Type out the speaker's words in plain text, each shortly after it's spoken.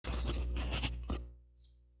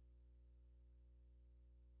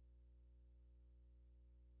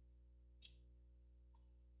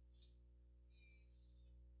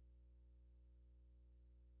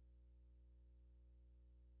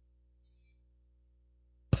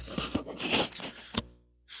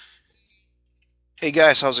Hey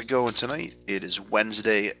guys, how's it going tonight? It is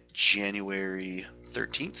Wednesday, January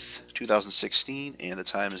 13th, 2016, and the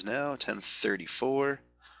time is now 10:34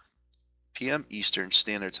 p.m. Eastern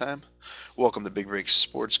Standard Time. Welcome to Big Break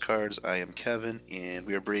Sports Cards. I am Kevin, and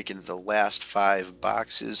we are breaking the last five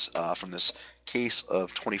boxes from this case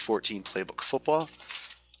of 2014 Playbook football.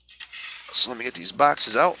 So let me get these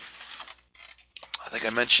boxes out. I think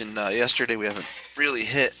I mentioned yesterday we haven't really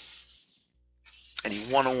hit any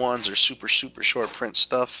one-on-ones or super short print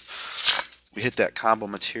stuff. We hit that combo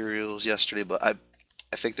materials yesterday, but I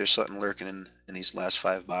think there's something lurking in these last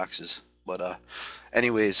five boxes. But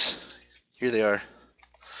anyways, here they are.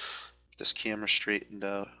 This camera straightened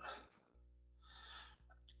out.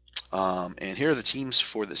 And here are the teams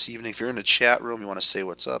for this evening. If you're in the chat room, you want to say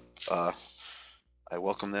what's up, I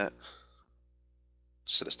welcome that.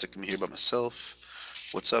 Instead of sticking me here by myself.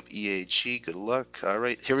 What's up, EAG? Good luck. All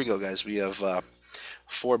right, here we go, guys. We have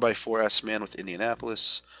 4x4 S-Man with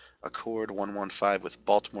Indianapolis, Accord 115 with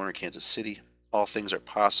Baltimore and Kansas City. All things are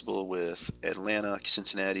possible with Atlanta,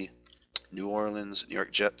 Cincinnati, New Orleans, New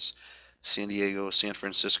York Jets, San Diego, San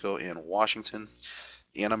Francisco, and Washington.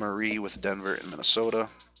 Anna Marie with Denver and Minnesota.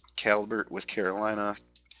 Calbert with Carolina.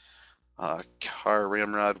 Car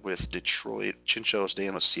Ramrod with Detroit. Chincho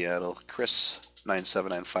Dan with Seattle. Chris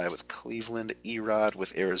 9795 with Cleveland. Erod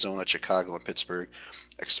with Arizona, Chicago, and Pittsburgh.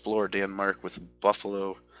 Explorer Denmark with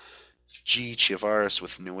Buffalo. G. Chivaris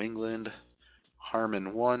with New England.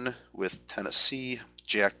 Harmon 1 with Tennessee.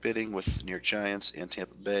 Jack Bidding with New York Giants and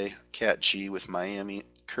Tampa Bay. Cat G with Miami.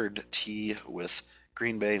 Kurd T with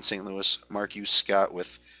Green Bay and St. Louis. Marcus Scott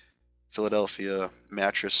with Philadelphia.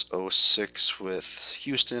 Mattress 06 with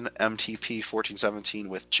Houston. MTP 1417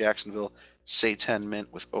 with Jacksonville. Say 10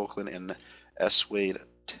 Mint with Oakland. And S. Wade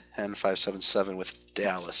 10577 with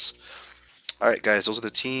Dallas. All right, guys, those are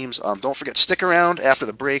the teams. Don't forget, stick around after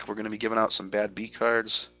the break. We're going to be giving out some bad beat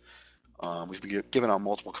cards. We've been giving out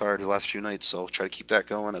multiple cards the last few nights, so try to keep that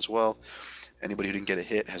going as well. Anybody who didn't get a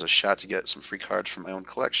hit has a shot to get some free cards from my own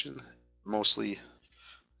collection. Mostly,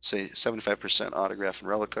 say, 75% autograph and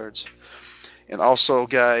relic cards. And also,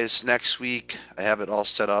 guys, next week I have it all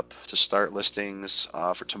set up to start listings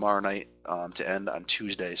for tomorrow night to end on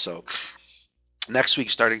Tuesday. So next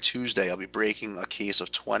week, starting Tuesday, I'll be breaking a case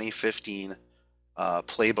of 2015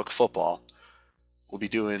 Playbook football. We'll be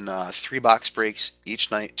doing 3 box breaks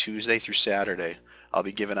each night, Tuesday through Saturday. I'll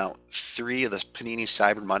be giving out 3 of the Panini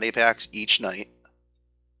Cyber Monday packs each night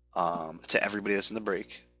to everybody that's in the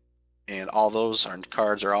break. And all those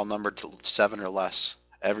cards are all numbered to 7 or less.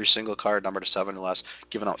 Every single card numbered to 7 or less.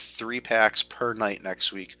 Giving out 3 packs per night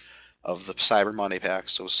next week of the Cyber Monday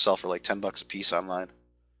packs. So sell for like $10 a piece online.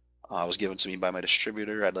 It was given to me by my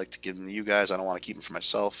distributor. I'd like to give them to you guys. I don't want to keep them for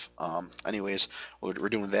myself. Anyways, we're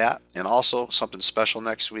doing that. And also something special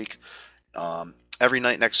next week. Every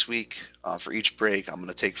night next week for each break, I'm going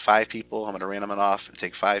to take 5 people. I'm going to random it off and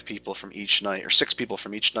take 5 people from each night, or 6 people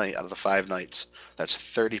from each night out of the 5 nights. That's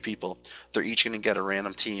 30 people. They're each going to get a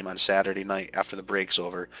random team on Saturday night after the break's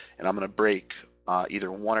over. And I'm going to break either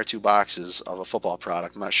 1 or 2 boxes of a football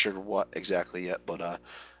product. I'm not sure what exactly yet, but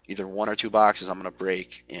either 1 or 2 boxes I'm going to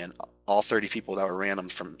break, and all 30 people that were random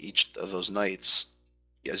from each of those nights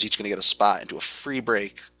is each going to get a spot into a free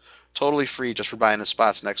break, totally free just for buying the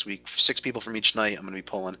spots next week. 6 people from each night I'm going to be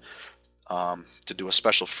pulling to do a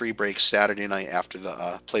special free break Saturday night after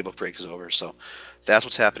the playbook break is over. So that's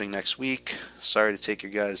what's happening next week. Sorry to take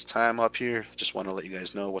your guys' time up here. Just want to let you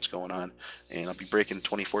guys know what's going on. And I'll be breaking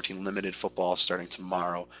 2014 limited football starting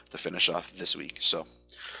tomorrow to finish off this week. So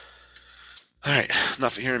all right,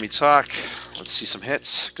 enough of hearing me talk. Let's see some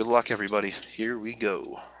hits. Good luck, everybody. Here we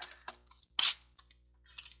go.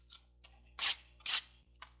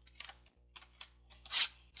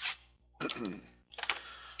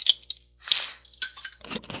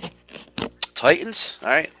 Titans. All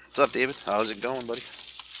right. What's up, David? How's it going, buddy?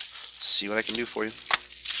 See what I can do for you.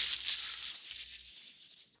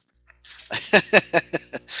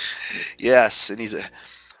 Yes,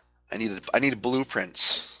 I need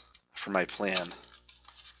blueprints for my plan.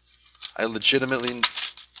 I legitimately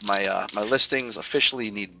my listings officially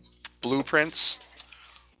need blueprints.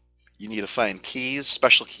 You need to find keys,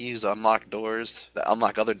 special keys to unlock doors, that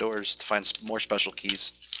unlock other doors to find more special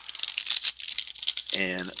keys.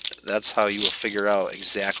 And that's how you will figure out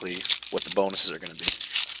exactly what the bonuses are going to be.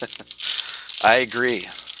 I agree.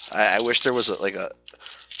 I wish there was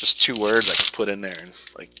just 2 words I could put in there, and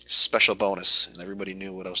like special bonus, and everybody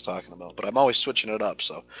knew what I was talking about. But I'm always switching it up,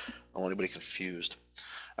 so I don't want anybody confused.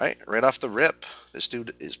 All right, right off the rip, this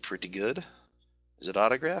dude is pretty good. Is it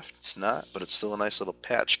autographed? It's not, but it's still a nice little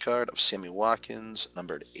patch card of Sammy Watkins,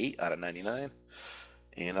 numbered 8 out of 99.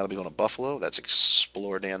 And that'll be going to Buffalo. That's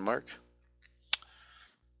Explore Denmark.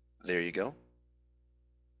 There you go.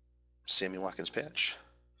 Sammy Watkins patch.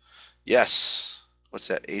 Yes. What's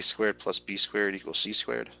that? A squared plus B squared equals C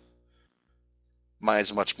squared?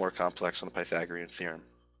 Mine's much more complex on the Pythagorean theorem.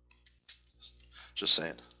 Just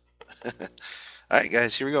saying. All right,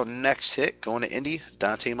 guys, here we go. Next hit, going to Indy.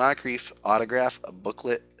 Dante Moncrief, autograph, a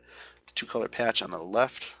booklet, two-color patch on the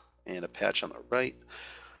left, and a patch on the right.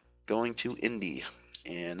 Going to Indy.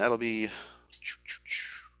 And that'll be,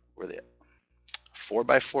 where are they at?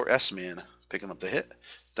 4x4 S-Man picking up the hit.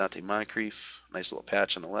 Dante Moncrief, nice little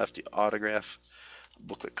patch on the left, the autograph,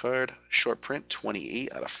 booklet card, short print,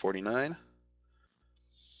 28 out of 49.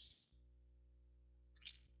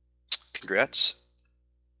 Congrats.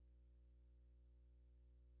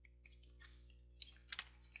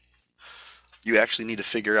 You actually need to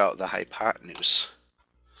figure out the hypotenuse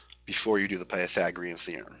before you do the Pythagorean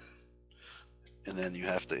theorem. And then you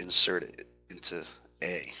have to insert it into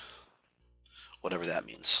A, whatever that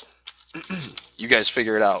means. You guys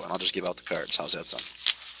figure it out, and I'll just give out the cards. How's that sound?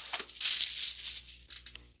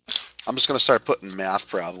 I'm just going to start putting math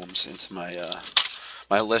problems into my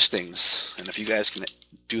my listings, and if you guys can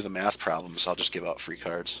do the math problems, I'll just give out free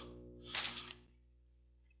cards.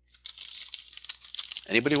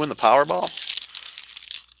 Anybody win the Powerball?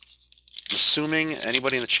 I'm assuming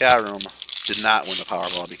anybody in the chat room did not win the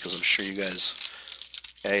Powerball, because I'm sure you guys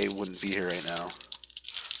wouldn't be here right now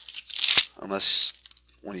unless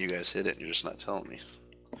one of you guys hit it and you're just not telling me.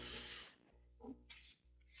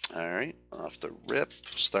 All right, off the rip,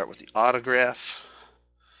 start with the autograph,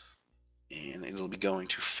 and it'll be going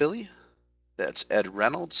to Philly. That's Ed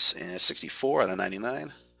Reynolds, and 64 out of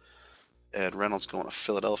 99. Ed Reynolds going to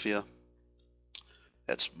Philadelphia.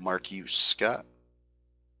 That's Marcus Scott.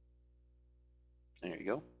 There you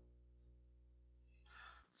go.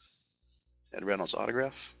 Ed Reynolds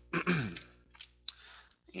autograph.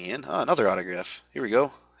 And another autograph. Here we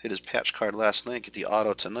go. Hit his patch card last night. Get the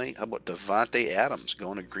auto tonight. How about Devontae Adams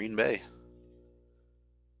going to Green Bay?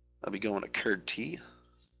 I'll be going to Curd T.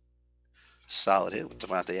 Solid hit with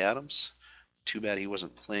Devontae Adams. Too bad he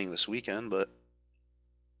wasn't playing this weekend, but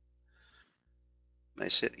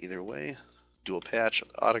nice hit either way. Dual patch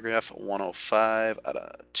autograph, 105 out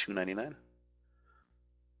of 299.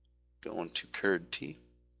 Going to Curd T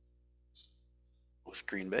with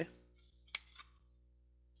Green Bay.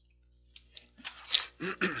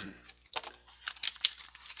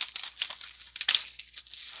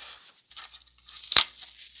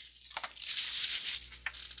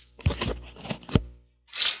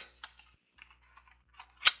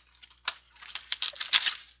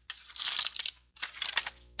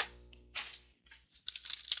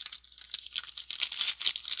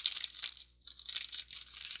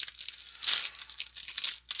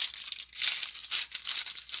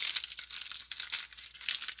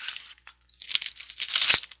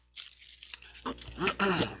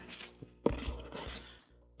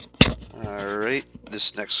 All right,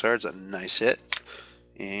 this next card's a nice hit,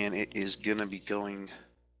 and it is gonna be going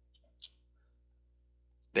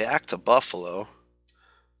back to Buffalo.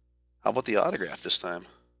 How about the autograph this time?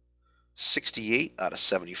 68 out of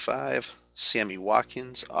 75. Sammy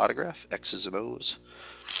Watkins autograph, X's and O's.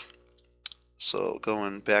 So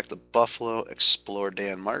going back to Buffalo, Explore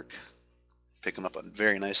Denmark. Picking up a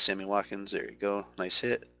very nice Sammy Watkins. There you go. Nice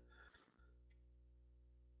hit.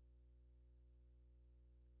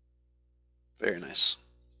 Very nice.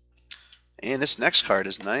 And this next card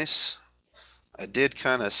is nice. I did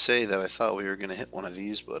kind of say that I thought we were going to hit one of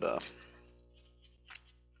these, but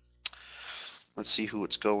let's see who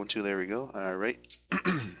it's going to. There we go. All right.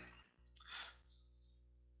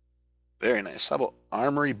 Very nice. How about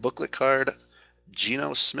Armory booklet card?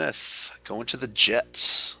 Geno Smith going to the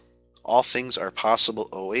Jets. All things are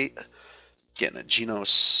possible. 08. Getting a Geno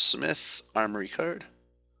Smith Armory card.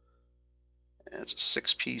 And it's a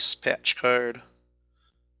 6-piece patch card.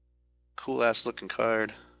 Cool ass looking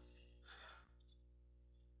card.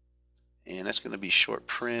 And that's going to be short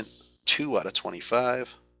print, 2 out of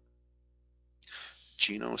 25.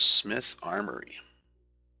 Geno Smith Armory.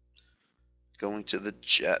 Going to the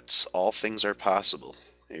Jets. All things are possible.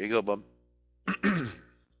 There you go, bub.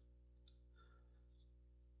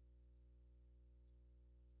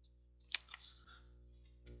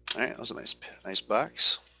 All right, that was a nice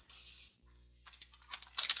box.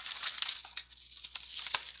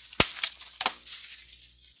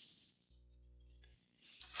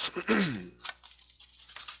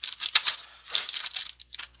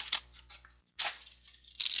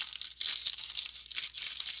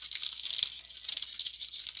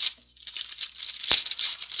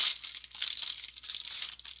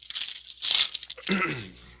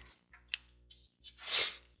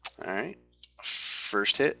 All right.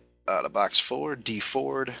 First hit out of box 4, D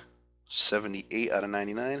Ford, 78 out of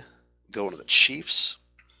 99. Going to the Chiefs.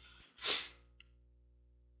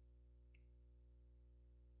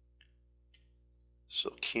 So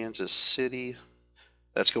Kansas City.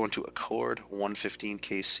 That's going to Accord, 115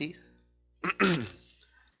 KC.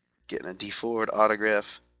 Getting a D Ford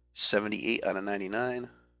autograph, 78 out of 99.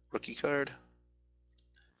 Rookie card.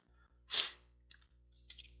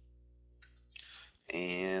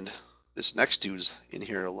 And this next dude's in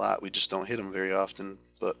here a lot. We just don't hit him very often,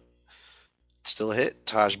 but still a hit.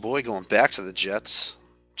 Taj Boy going back to the Jets.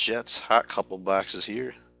 Jets, hot couple boxes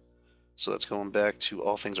here. So that's going back to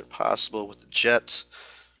All Things Are Possible with the Jets.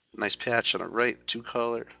 Nice patch on the right,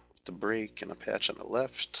 2-color, the break, and a patch on the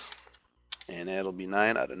left. And that'll be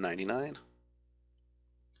 9 out of 99.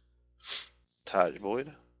 Taj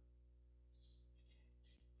Boyd.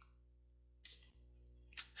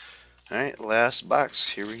 All right, last box.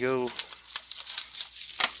 Here we go.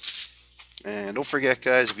 And don't forget,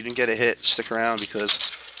 guys, if you didn't get a hit, stick around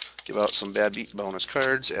because give out some bad beat bonus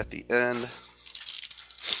cards at the end.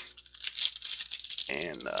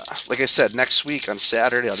 And like I said, next week on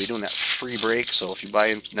Saturday, I'll be doing that free break. So if you buy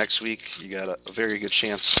in next week, you got a very good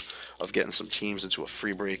chance of getting some teams into a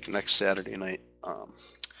free break next Saturday night.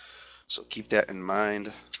 So keep that in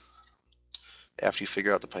mind. After you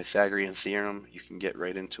figure out the Pythagorean theorem, you can get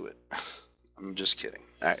right into it. I'm just kidding.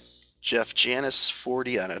 All right. Jeff Janis,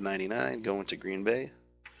 40 out of 99, going to Green Bay.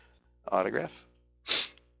 Autograph.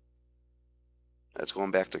 That's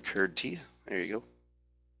going back to Curd T. There you go.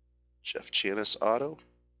 Jeff Janis auto.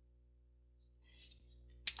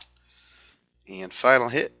 And final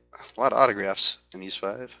hit. A lot of autographs in these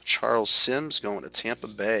 5. Charles Sims going to Tampa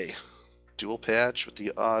Bay. Dual patch with the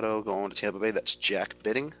auto going to Tampa Bay. That's Jack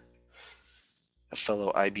Bidding, a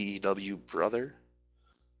fellow IBEW brother.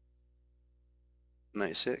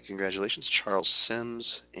 Nice hit. Congratulations, Charles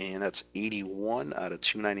Sims. And that's 81 out of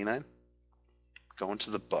 299. Going to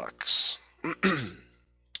the Bucks. All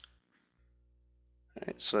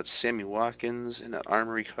right, so that's Sammy Watkins in that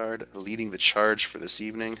Armory card, leading the charge for this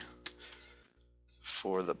evening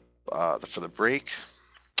for the break.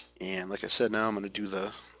 And like I said, now I'm going to do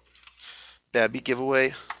the Bad Beat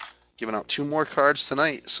giveaway, giving out 2 more cards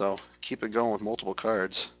tonight. So keep it going with multiple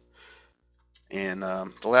cards. And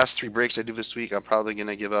the last 3 breaks I do this week, I'm probably going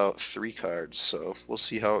to give out 3 cards. So we'll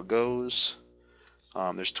see how it goes.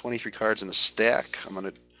 There's 23 cards in the stack. I'm going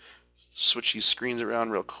to switch these screens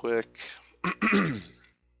around real quick.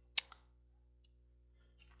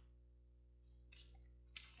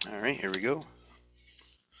 All right, here we go.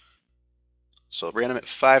 So random it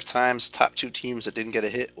 5 times. Top 2 teams that didn't get a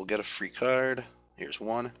hit will get a free card. Here's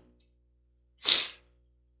 1.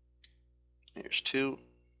 Here's 2.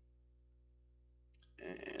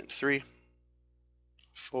 And 3.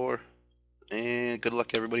 4. And good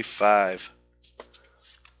luck, everybody. 5.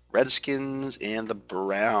 Redskins and the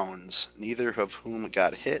Browns, neither of whom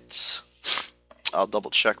got hits. I'll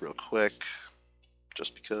double check real quick,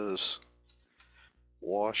 just because.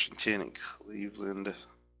 Washington and Cleveland.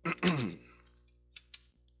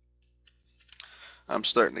 I'm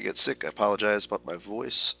starting to get sick. I apologize about my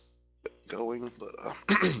voice going, but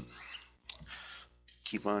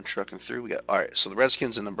keep on trucking through. We got all right. So the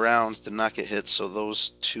Redskins and the Browns did not get hit, so those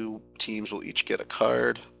 2 teams will each get a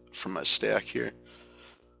card from my stack here.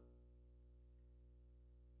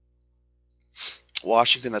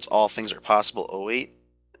 Washington, that's All Things Are Possible 08,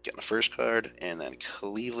 getting the first card, and then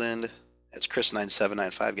Cleveland, it's Chris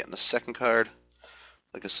 9795 getting the second card.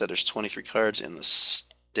 Like I said, there's 23 cards in the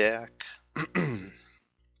stack. What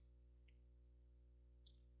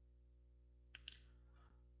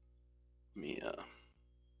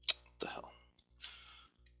the hell?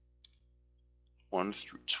 1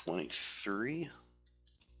 through 23.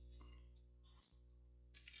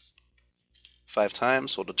 5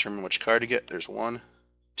 times, so we'll determine which card you get. There's 1,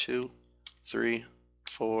 2, 3,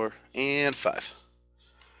 4, and 5.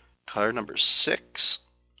 Card number 6.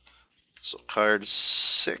 So card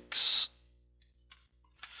 6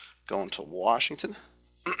 going to Washington.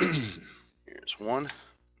 Here's 1,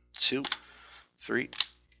 2, 3,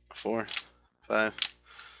 4, 5.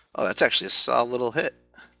 Oh, that's actually a solid little hit.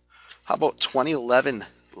 How about 2011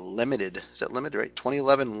 limited? Is that limited, right?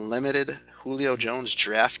 2011 limited Julio Jones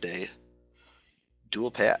draft day.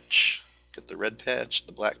 Dual patch. Get the red patch,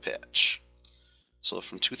 the black patch. So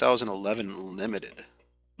from 2011 limited.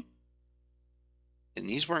 And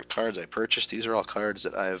these weren't cards I purchased. These are all cards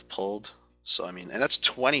that I have pulled. So, I mean, and that's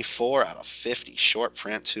 24 out of 50. Short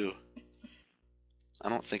print, too. I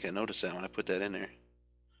don't think I noticed that when I put that in there.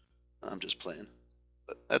 I'm just playing.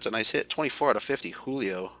 That's a nice hit. 24 out of 50.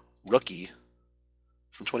 Julio, rookie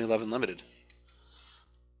from 2011 Limited.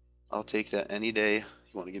 I'll take that any day. You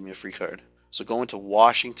want to give me a free card. So going to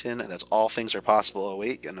Washington, that's All Things Are Possible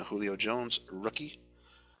 08, getting a Julio Jones rookie.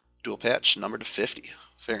 Dual patch, number to 50.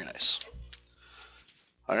 Very nice.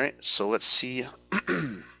 All right, so let's see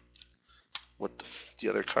what the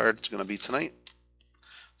other card's going to be tonight.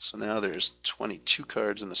 So now there's 22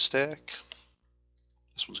 cards in the stack.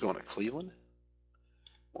 This one's going to Cleveland.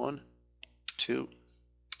 1, 2,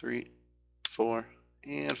 3, 4,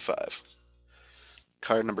 and 5.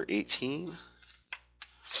 Card number 18.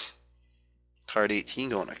 Card 18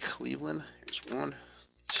 going to Cleveland. Here's 1,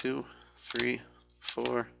 2, 3,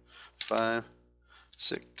 4, 5,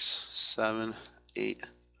 6, 7, 8,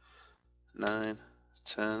 9,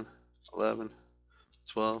 10, 11,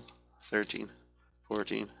 12, 13,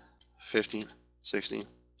 14, 15, 16,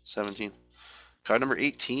 17. Card number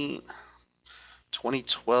 18.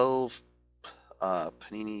 2012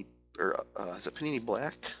 Panini, or is it Panini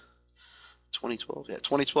Black? 2012, yeah,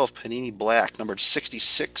 2012 Panini Black, numbered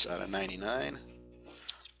 66 out of 99.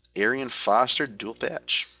 Arian Foster, dual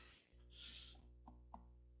patch.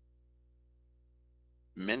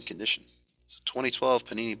 Mint condition. So 2012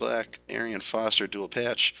 Panini Black, Arian Foster, dual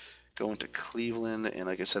patch, going to Cleveland, and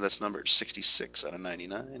like I said, that's numbered 66 out of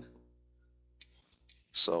 99.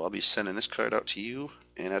 So I'll be sending this card out to you,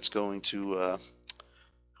 and that's going to,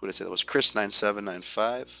 who did I say that was?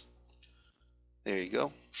 Chris9795. There you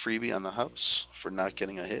go. Freebie on the house for not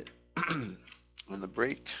getting a hit in the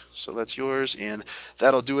break. So that's yours. And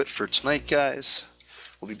that'll do it for tonight, guys.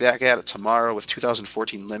 We'll be back at it tomorrow with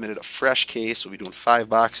 2014 Limited, a fresh case. We'll be doing 5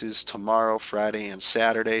 boxes tomorrow, Friday, and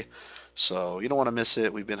Saturday. So you don't want to miss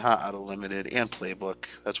it. We've been hot out of Limited and Playbook.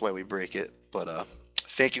 That's why we break it. But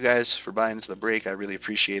thank you guys for buying into the break. I really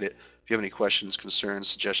appreciate it. If you have any questions, concerns,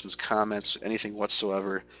 suggestions, comments, anything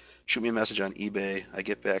whatsoever, shoot me a message on eBay. I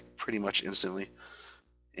get back pretty much instantly.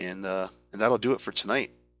 And that'll do it for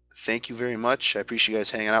tonight. Thank you very much. I appreciate you guys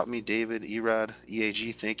hanging out with me. David, Erod,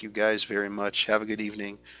 EAG, thank you guys very much. Have a good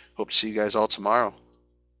evening. Hope to see you guys all tomorrow.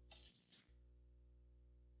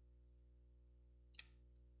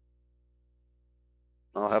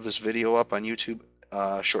 I'll have this video up on YouTube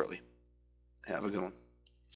shortly. Have a good one.